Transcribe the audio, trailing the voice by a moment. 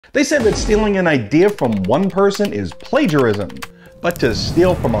They say that stealing an idea from one person is plagiarism, but to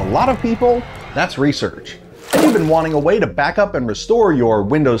steal from a lot of people, that's research. If you've been wanting a way to back up and restore your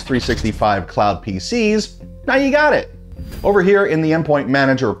Windows 365 cloud PCs, now you got it. Over here in the Endpoint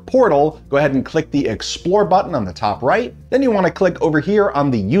Manager portal, go ahead and click the Explore button on the top right. Then you want to click over here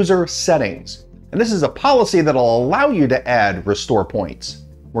on the User Settings. And this is a policy that'll allow you to add restore points.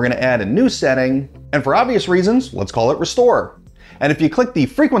 We're going to add a new setting, and for obvious reasons, let's call it Restore. And if you click the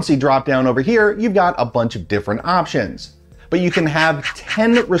frequency dropdown over here, you've got a bunch of different options. But you can have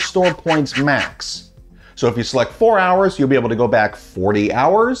 10 restore points max. So if you select 4 hours, you'll be able to go back 40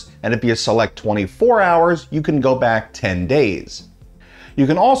 hours. And if you select 24 hours, you can go back 10 days. You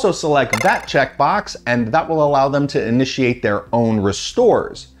can also select that checkbox, and that will allow them to initiate their own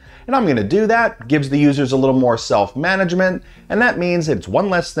restores. And I'm going to do that. Gives the users a little more self-management, and that means it's one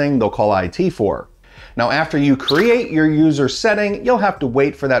less thing they'll call IT for. Now, after you create your user setting, you'll have to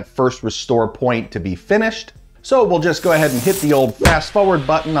wait for that first restore point to be finished. So we'll just go ahead and hit the old fast forward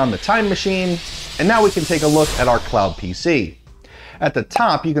button on the time machine, and now we can take a look at our cloud PC. At the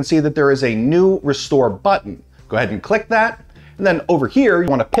top, you can see that there is a new restore button. Go ahead and click that, and then over here, you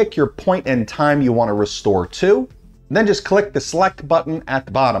want to pick your point in time you want to restore to, and then just click the select button at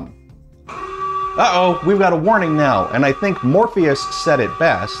the bottom. Uh-oh, we've got a warning now, and I think Morpheus said it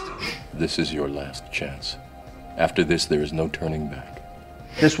best. This is your last chance. After this, there is no turning back.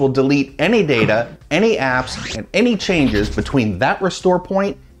 This will delete any data, any apps, and any changes between that restore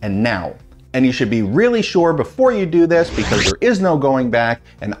point and now. And you should be really sure before you do this, because there is no going back,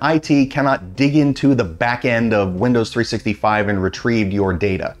 and IT cannot dig into the back end of Windows 365 and retrieve your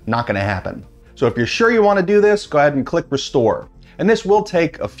data. Not going to happen. So if you're sure you want to do this, go ahead and click Restore. And this will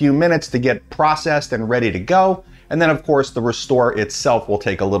take a few minutes to get processed and ready to go. And then of course the restore itself will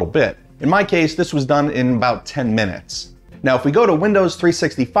take a little bit. In my case, this was done in about 10 minutes. Now, if we go to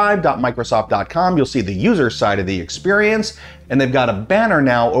windows365.microsoft.com, you'll see the user side of the experience, and they've got a banner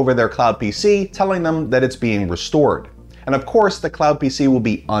now over their cloud PC telling them that it's being restored. And of course, the cloud PC will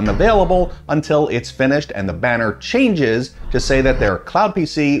be unavailable until it's finished and the banner changes to say that their cloud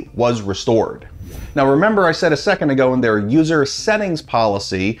PC was restored. Now remember, I said a second ago in their user settings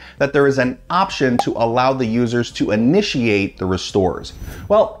policy that there is an option to allow the users to initiate the restores.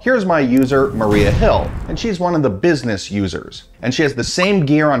 Well, here's my user, Maria Hill, and she's one of the business users. And she has the same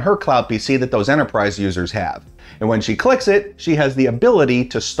gear on her cloud PC that those enterprise users have. And when she clicks it, she has the ability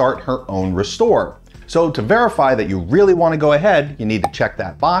to start her own restore. So to verify that you really want to go ahead, you need to check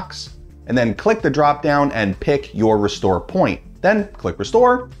that box, and then click the drop down and pick your restore point. Then click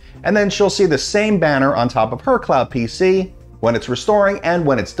Restore, and then she'll see the same banner on top of her cloud PC when it's restoring and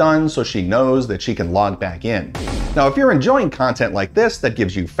when it's done, so she knows that she can log back in. Now, if you're enjoying content like this that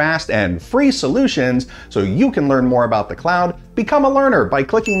gives you fast and free solutions so you can learn more about the cloud, become a learner by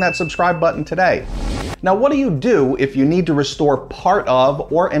clicking that subscribe button today. Now, what do you do if you need to restore part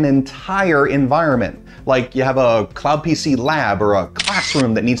of or an entire environment? Like you have a cloud PC lab or a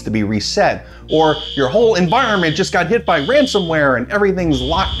classroom that needs to be reset, or your whole environment just got hit by ransomware and everything's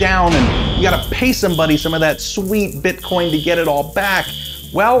locked down and you gotta pay somebody some of that sweet Bitcoin to get it all back.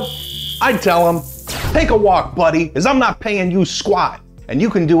 Well, I'd tell them, take a walk, buddy, as I'm not paying you squat. And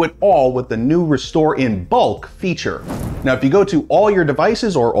you can do it all with the new Restore in Bulk feature. Now, if you go to all your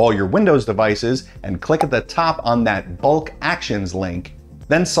devices or all your Windows devices and click at the top on that Bulk Actions link,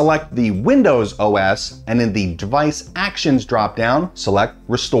 then select the Windows OS, and in the Device Actions dropdown, select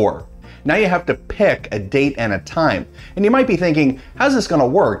Restore. Now you have to pick a date and a time. And you might be thinking, how's this gonna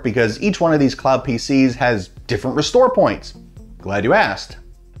work? Because each one of these cloud PCs has different restore points. Glad you asked.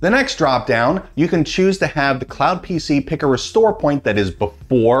 The next dropdown, you can choose to have the cloud PC pick a restore point that is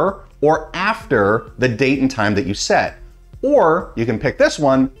before or after the date and time that you set. Or you can pick this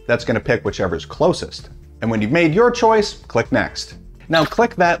one that's gonna pick whichever's closest. And when you've made your choice, click Next. Now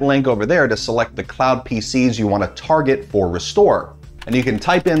click that link over there to select the cloud PCs you want to target for restore. And you can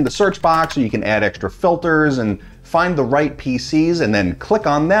type in the search box, or you can add extra filters and find the right PCs and then click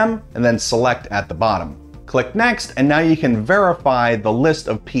on them and then select at the bottom. Click Next, and now you can verify the list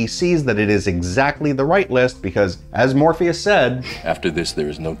of PCs that it is exactly the right list, because as Morpheus said, after this, there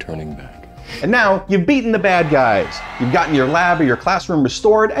is no turning back. And now you've beaten the bad guys. You've gotten your lab or your classroom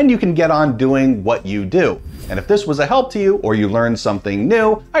restored, and you can get on doing what you do. And if this was a help to you or you learned something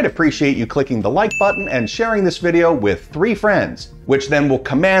new, I'd appreciate you clicking the like button and sharing this video with 3 friends, which then will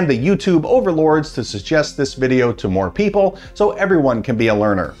command the YouTube overlords to suggest this video to more people so everyone can be a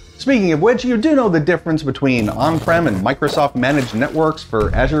learner. Speaking of which, you do know the difference between on-prem and Microsoft managed networks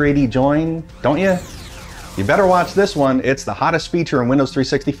for Azure AD Join, don't you? You better watch this one. It's the hottest feature in Windows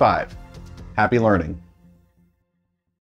 365. Happy learning.